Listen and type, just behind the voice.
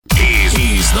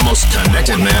He's the most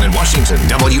connected man in Washington.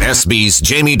 WSB's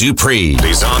Jamie Dupree.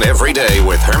 He's on every day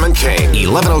with Herman Cain.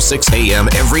 11:06 a.m.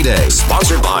 every day.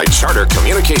 Sponsored by Charter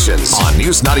Communications on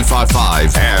News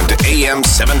 95.5 and AM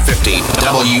 750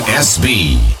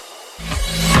 WSB.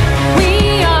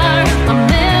 We are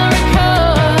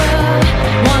America.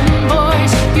 One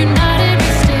voice, united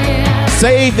we stand.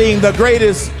 Saving the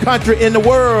greatest country in the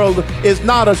world is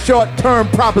not a short-term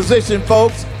proposition,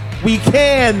 folks. We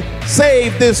can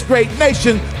save this great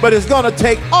nation, but it's going to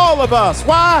take all of us.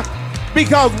 Why?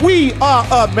 Because we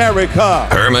are America.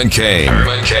 Herman Cain.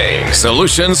 Herman Cain.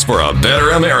 Solutions for a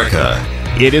better America.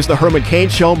 It is the Herman Cain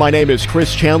Show. My name is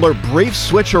Chris Chandler. Brief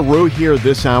switcheroo here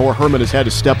this hour. Herman has had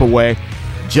to step away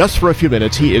just for a few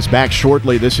minutes. He is back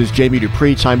shortly. This is Jamie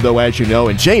Dupree time, though, as you know.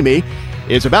 And Jamie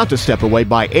is about to step away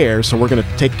by air, so we're going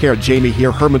to take care of Jamie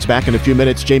here. Herman's back in a few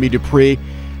minutes. Jamie Dupree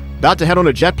about to head on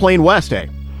a jet plane west, eh?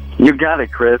 You got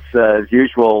it, Chris. As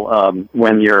usual,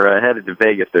 when you're headed to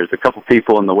Vegas, there's a couple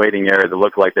people in the waiting area that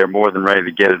look like they're more than ready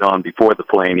to get it on before the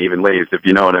plane even leaves, if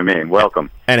you know what I mean.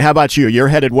 Welcome. And how about you? You're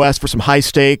headed west for some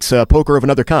high-stakes poker of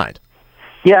another kind.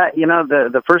 Yeah, you know,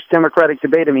 the first Democratic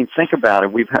debate, I mean, think about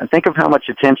it. Think of how much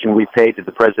attention we've paid to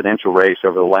the presidential race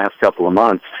over the last couple of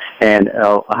months and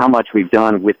how much we've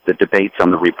done with the debates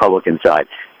on the Republican side.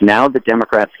 Now the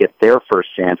Democrats get their first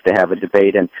chance to have a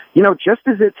debate. And, you know, just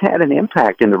as it's had an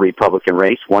impact in the Republican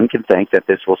race, one can think that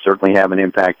this will certainly have an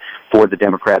impact for the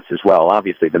Democrats as well.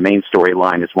 Obviously, the main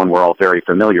storyline is one we're all very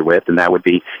familiar with, and that would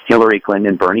be Hillary Clinton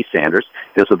and Bernie Sanders.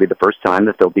 This will be the first time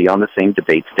that they'll be on the same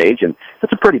debate stage, and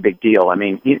that's a pretty big deal. I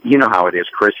mean, you know how it is,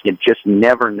 Chris. You just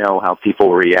never know how people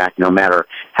will react, no matter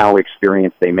how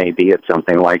experienced they may be at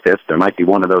something like this. There might be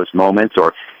one of those moments,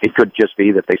 or it could just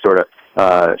be that they sort of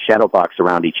shadow box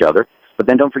around each other. But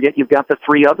then don't forget, you've got the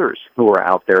three others who are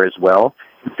out there as well.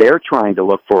 They're trying to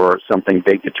look for something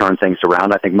big to turn things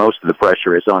around. I think most of the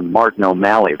pressure is on Martin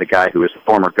O'Malley, the guy who is the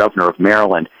former governor of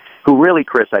Maryland, who really,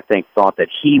 Chris, I think, thought that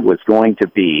he was going to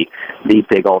be the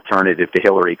big alternative to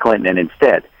Hillary Clinton, and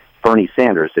instead, Bernie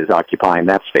Sanders is occupying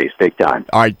that space big time.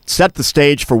 All right, set the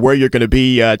stage for where you're going to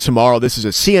be tomorrow. This is a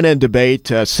CNN debate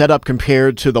set up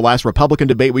compared to the last Republican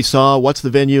debate we saw. What's the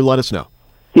venue? Let us know.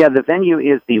 Yeah, the venue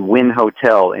is the Wynn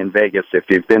Hotel in Vegas. If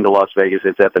you've been to Las Vegas,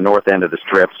 it's at the north end of the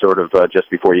Strip, sort of just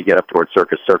before you get up towards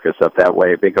Circus up that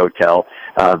way, a big hotel.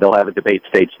 They'll have a debate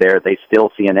stage there.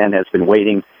 CNN has been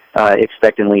waiting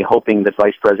expectantly, hoping that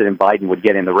Vice President Biden would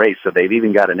get in the race, so they've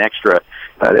even got an extra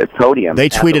podium. They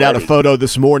tweeted out a photo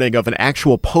this morning of an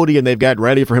actual podium they've got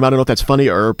ready for him. I don't know if that's funny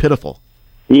or pitiful.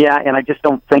 Yeah, and I just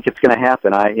don't think it's going to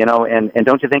happen. And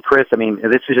don't you think, Chris, I mean,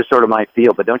 this is just sort of my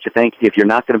feel, but don't you think if you're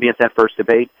not going to be at that first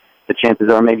debate, the chances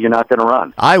are maybe you're not going to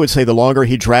run? I would say the longer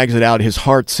he drags it out, his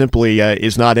heart simply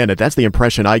is not in it. That's the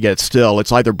impression I get still.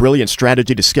 It's either brilliant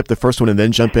strategy to skip the first one and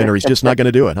then jump in, or he's just not going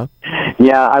to do it, huh?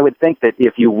 Yeah, I would think that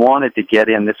if you wanted to get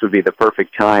in, this would be the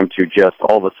perfect time to just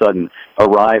all of a sudden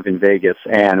arrive in Vegas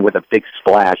and with a big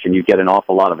splash, and you get an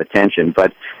awful lot of attention.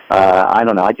 But I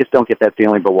don't know. I just don't get that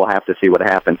feeling, but we'll have to see what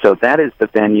happens. So that is the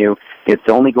venue. It's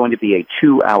only going to be a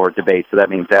 2-hour debate, so that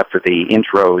means after the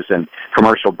intros and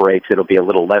commercial breaks, it'll be a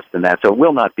little less than that. So it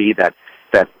will not be that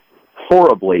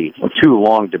horribly too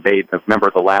long debate. Remember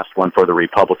the last one for the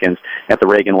Republicans at the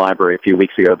Reagan Library a few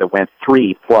weeks ago that went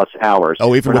 3+ hours.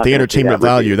 Oh, even with the entertainment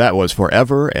value, that was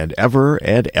forever and ever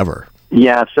and ever.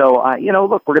 Yeah, so,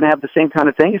 look, we're going to have the same kind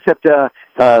of thing, except, the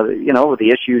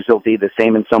issues will be the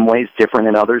same in some ways, different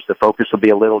in others. The focus will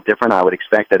be a little different. I would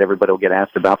expect that everybody will get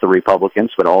asked about the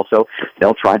Republicans, but also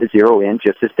they'll try to zero in,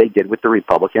 just as they did with the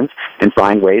Republicans, and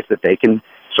find ways that they can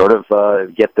sort of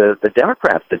get the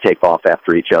Democrats to take off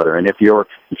after each other. And if you're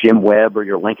Jim Webb or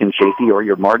you're Lincoln Chafee or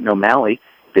you're Martin O'Malley,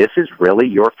 this is really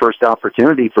your first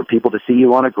opportunity for people to see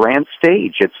you on a grand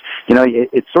stage.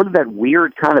 It's sort of that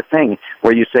weird kind of thing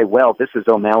where you say, well, this is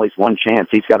O'Malley's one chance.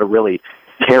 He's got to really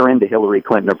tear into Hillary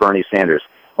Clinton or Bernie Sanders.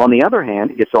 On the other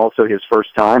hand, it's also his first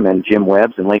time, and Jim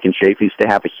Webb's and Lincoln Chafee's, to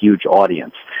have a huge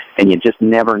audience. And you just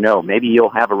never know. Maybe you'll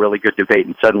have a really good debate,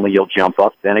 and suddenly you'll jump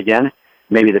up. Then again,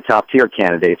 maybe the top-tier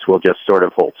candidates will just sort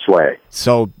of hold sway.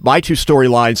 So my two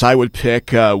storylines I would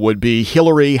pick would be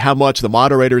Hillary, how much the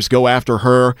moderators go after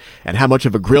her, and how much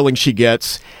of a grilling she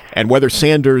gets, and whether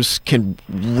Sanders can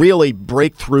really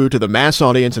break through to the mass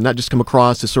audience and not just come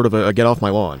across as sort of a get off my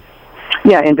lawn.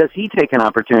 Yeah, and does he take an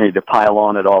opportunity to pile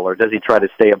on at all, or does he try to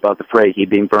stay above the fray, he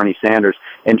being Bernie Sanders,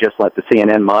 and just let the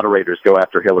CNN moderators go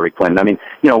after Hillary Clinton? I mean,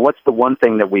 what's the one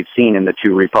thing that we've seen in the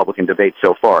two Republican debates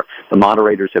so far? The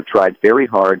moderators have tried very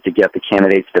hard to get the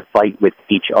candidates to fight with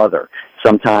each other.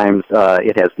 Sometimes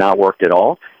it has not worked at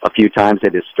all. A few times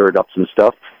it has stirred up some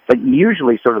stuff. But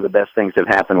usually sort of the best things have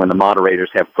happened when the moderators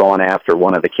have gone after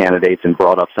one of the candidates and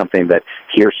brought up something that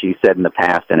he or she said in the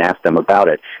past and asked them about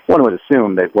it. One would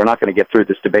assume that we're not going to get through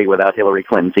this debate without Hillary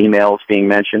Clinton's emails being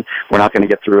mentioned. We're not going to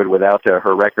get through it without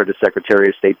her record as Secretary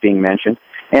of State being mentioned.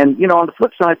 And, on the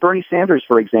flip side, Bernie Sanders,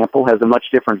 for example, has a much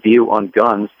different view on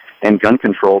guns and gun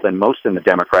control than most in the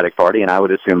Democratic Party, and I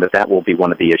would assume that will be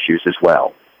one of the issues as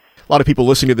well. A lot of people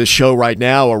listening to this show right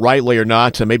now, or rightly or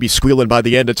not, maybe squealing by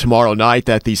the end of tomorrow night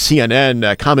that the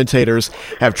CNN commentators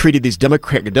have treated these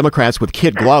Democrats with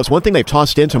kid gloves. One thing they've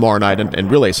tossed in tomorrow night,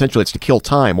 and really essentially it's to kill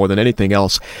time more than anything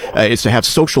else, is to have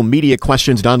social media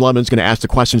questions. Don Lemon's going to ask the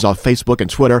questions off Facebook and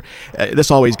Twitter.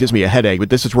 This always gives me a headache, but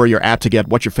this is where you're apt to get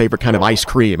what's your favorite kind of ice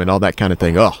cream and all that kind of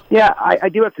thing. Ugh. Yeah, I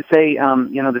do have to say,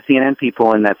 the CNN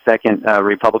people in that second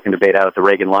Republican debate out at the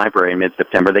Reagan Library in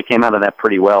mid-September, they came out of that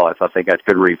pretty well. I thought they got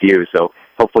good reviews. So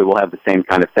hopefully we'll have the same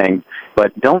kind of thing.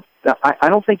 But I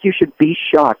don't think you should be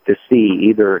shocked to see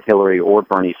either Hillary or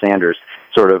Bernie Sanders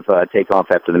sort of take off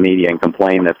after the media and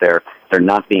complain that they're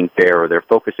not being fair or they're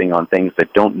focusing on things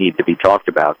that don't need to be talked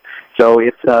about. So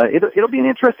it'll be an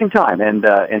interesting time, and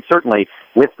certainly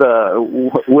with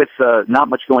not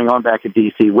much going on back in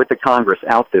D.C., with the Congress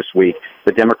out this week,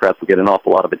 the Democrats will get an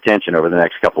awful lot of attention over the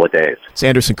next couple of days. It's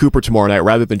Anderson Cooper tomorrow night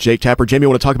rather than Jake Tapper. Jamie, I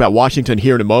want to talk about Washington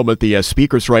here in a moment, the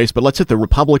speaker's race, but let's hit the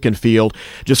Republican field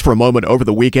just for a moment over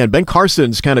the weekend. Ben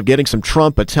Carson's kind of getting some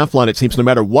Trump Teflon, it seems, no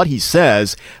matter what he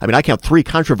says. I mean, I count 3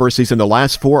 controversies in the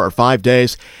last 4 or 5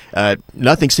 days.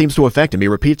 Nothing seems to affect him. He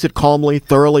repeats it calmly,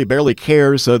 thoroughly, barely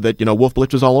cares that, Wolf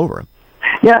Blitz all over him.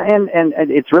 Yeah, and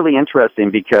it's really interesting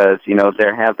because,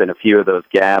 there have been a few of those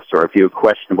gaffes or a few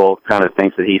questionable kind of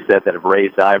things that he said that have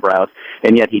raised eyebrows,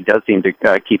 and yet he does seem to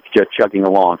keep just chugging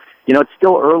along. It's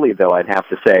still early, though, I'd have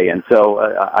to say, and so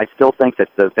I still think that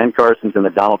the Ben Carsons and the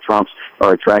Donald Trumps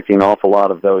are attracting an awful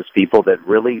lot of those people that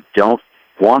really don't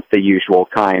want the usual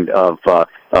kind of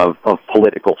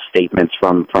political statements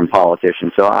from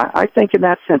politicians. So I think in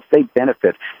that sense they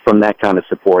benefit from that kind of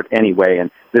support anyway, and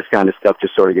this kind of stuff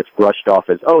just sort of gets brushed off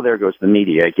as, oh, there goes the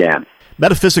media again.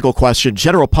 Metaphysical question.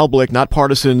 General public, not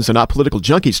partisans and not political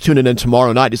junkies, tuning in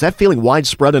tomorrow night. Is that feeling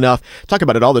widespread enough? Talk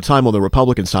about it all the time on the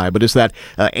Republican side, but is that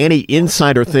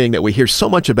anti-insider thing that we hear so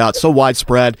much about so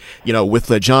widespread,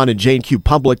 with John and Jane Q.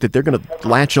 Public, that they're going to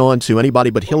latch on to anybody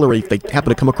but Hillary if they happen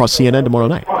to come across CNN tomorrow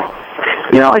night?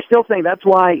 I still think that's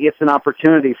why it's an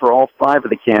opportunity for all 5 of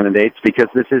the candidates, because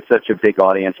this is such a big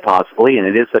audience possibly, and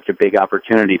it is such a big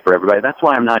opportunity for everybody. That's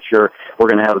why I'm not sure we're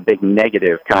going to have a big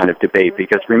negative kind of debate,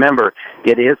 because remember,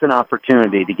 it is an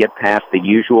opportunity to get past the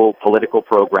usual political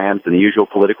programs and the usual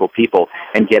political people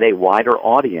and get a wider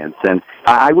audience. And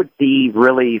I would be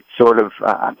really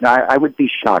I would be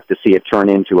shocked to see it turn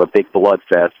into a big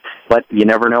bloodfest, but you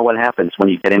never know what happens when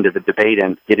you get into the debate,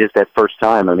 and it is that first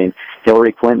time. I mean,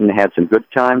 Hillary Clinton had some good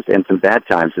times and some bad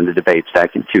times in the debates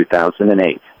back in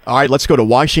 2008. All right, let's go to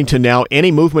Washington now.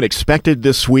 Any movement expected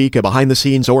this week, behind the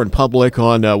scenes or in public,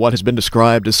 on what has been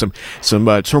described as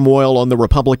some turmoil on the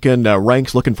Republican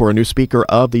ranks, looking for a new Speaker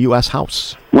of the U.S.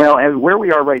 House? Well, where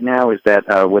we are right now is that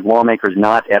with lawmakers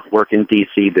not at work in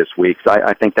D.C. this week, so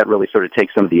I think that really sort of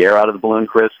takes some of the air out of the balloon,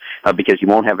 Chris, because you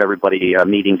won't have everybody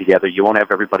meeting together. You won't have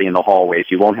everybody in the hallways.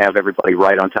 You won't have everybody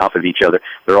right on top of each other.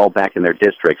 They're all back in their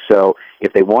districts. So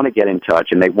if they want to get in touch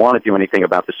and they want to do anything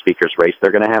about the Speaker's race,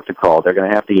 they're going to have to call. They're going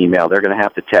to have to email. They're going to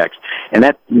have to text. And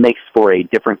that makes for a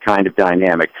different kind of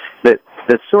dynamic. The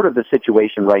sort of the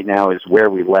situation right now is where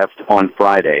we left on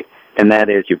Friday. And that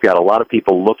is, you've got a lot of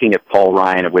people looking at Paul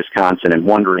Ryan of Wisconsin and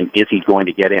wondering, is he going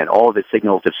to get in? All of the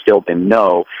signals have still been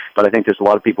no, but I think there's a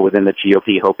lot of people within the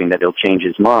GOP hoping that he'll change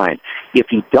his mind. If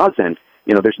he doesn't,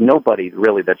 there's nobody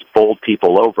really that's bowled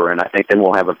people over, and I think then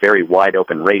we'll have a very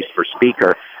wide-open race for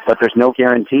Speaker. But there's no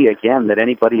guarantee, again, that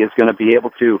anybody is going to be able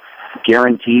to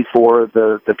guarantee for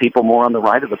the people more on the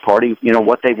right of the party,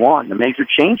 what they want, the major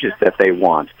changes that they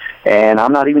want. And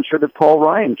I'm not even sure that Paul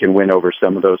Ryan can win over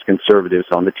some of those conservatives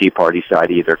on the Tea Party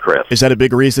side either, Chris. Is that a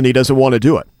big reason he doesn't want to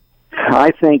do it?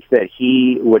 I think that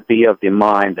he would be of the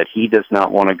mind that he does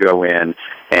not want to go in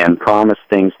and promise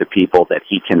things to people that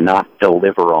he cannot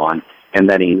deliver on, and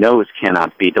that he knows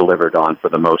cannot be delivered on for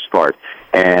the most part.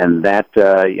 And that,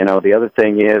 the other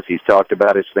thing is, he's talked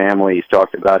about his family, he's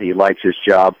talked about he likes his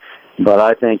job, but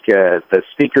I think the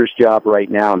Speaker's job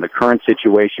right now in the current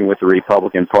situation with the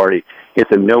Republican Party is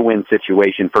a no-win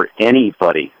situation for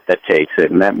anybody that takes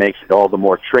it, and that makes it all the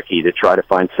more tricky to try to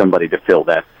find somebody to fill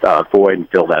that void and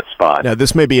fill that spot. Now,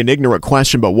 this may be an ignorant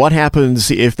question, but what happens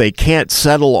if they can't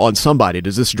settle on somebody?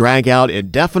 Does this drag out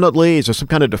indefinitely? Is there some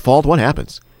kind of default? What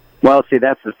happens? Well, see,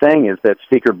 that's the thing, is that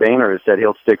Speaker Boehner has said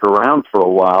he'll stick around for a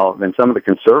while, and some of the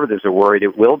conservatives are worried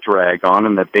it will drag on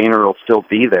and that Boehner will still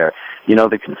be there. You know,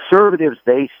 the conservatives,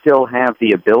 they still have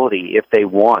the ability, if they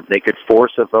want, they could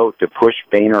force a vote to push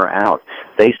Boehner out.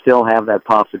 They still have that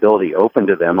possibility open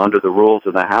to them under the rules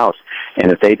of the House.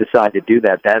 And if they decide to do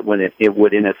that, it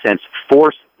would, in a sense,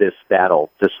 force this battle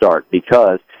to start,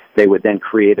 because they would then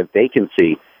create a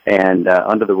vacancy. And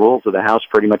under the rules of the House,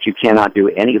 pretty much you cannot do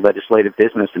any legislative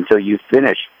business until you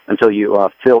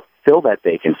fill that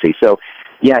vacancy. So,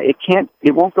 yeah,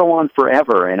 it won't go on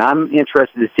forever, and I'm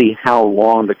interested to see how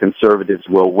long the conservatives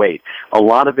will wait. A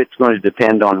lot of it's going to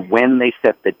depend on when they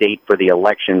set the date for the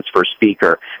elections for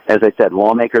Speaker. As I said,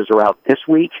 lawmakers are out this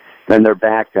week, then they're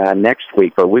back next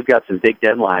week, but we've got some big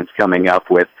deadlines coming up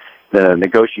with the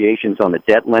negotiations on the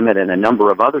debt limit and a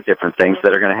number of other different things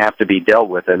that are going to have to be dealt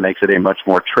with. It makes it a much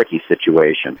more tricky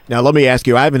situation. Now, let me ask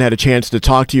you, I haven't had a chance to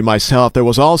talk to you myself. There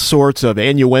was all sorts of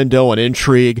innuendo and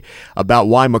intrigue about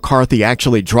why McCarthy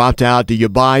actually dropped out. Do you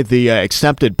buy the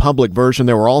accepted public version?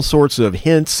 There were all sorts of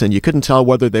hints, and you couldn't tell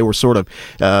whether they were sort of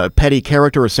petty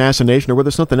character assassination or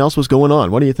whether something else was going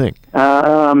on. What do you think?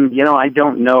 I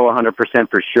don't know 100%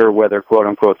 for sure whether,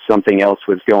 quote-unquote, something else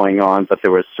was going on, but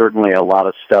there was certainly a lot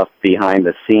of stuff behind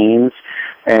the scenes,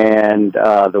 and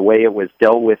the way it was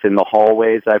dealt with in the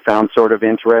hallways I found sort of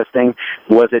interesting.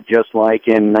 Was it just like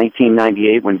in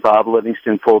 1998 when Bob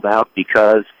Livingston pulled out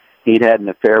because he'd had an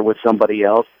affair with somebody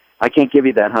else? I can't give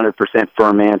you that 100%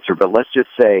 firm answer, but let's just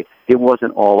say it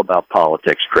wasn't all about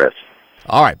politics, Chris.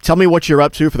 All right, tell me what you're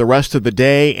up to for the rest of the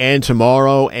day and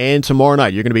tomorrow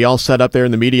night. You're going to be all set up there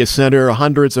in the media center,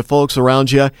 hundreds of folks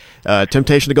around you,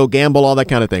 temptation to go gamble, all that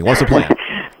kind of thing. What's the plan?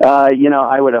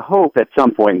 I would hope at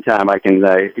some point in time I can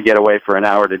get away for an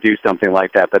hour to do something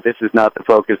like that, but this is not the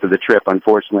focus of the trip,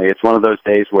 unfortunately. It's one of those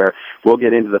days where we'll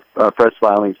get into the press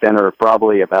filing center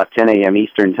probably about 10 a.m.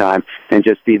 Eastern time and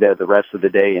just be there the rest of the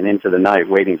day and into the night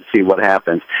waiting to see what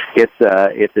happens. It's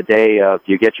a day of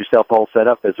you get yourself all set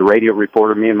up as a radio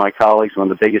reporter. Me and my colleagues,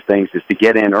 one of the biggest things is to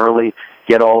get in early,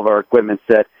 get all of our equipment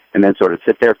set, and then sort of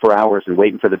sit there for hours and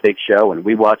waiting for the big show, and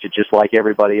we watch it just like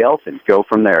everybody else and go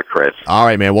from there, Chris. All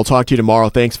right, man. We'll talk to you tomorrow.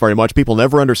 Thanks very much. People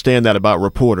never understand that about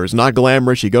reporters. Not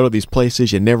glamorous. You go to these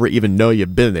places, you never even know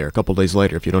you've been there a couple days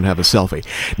later if you don't have a selfie.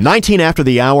 19 after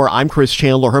the hour, I'm Chris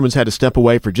Chandler. Herman's had to step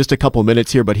away for just a couple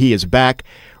minutes here, but he is back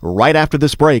right after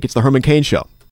this break. It's the Herman Cain Show.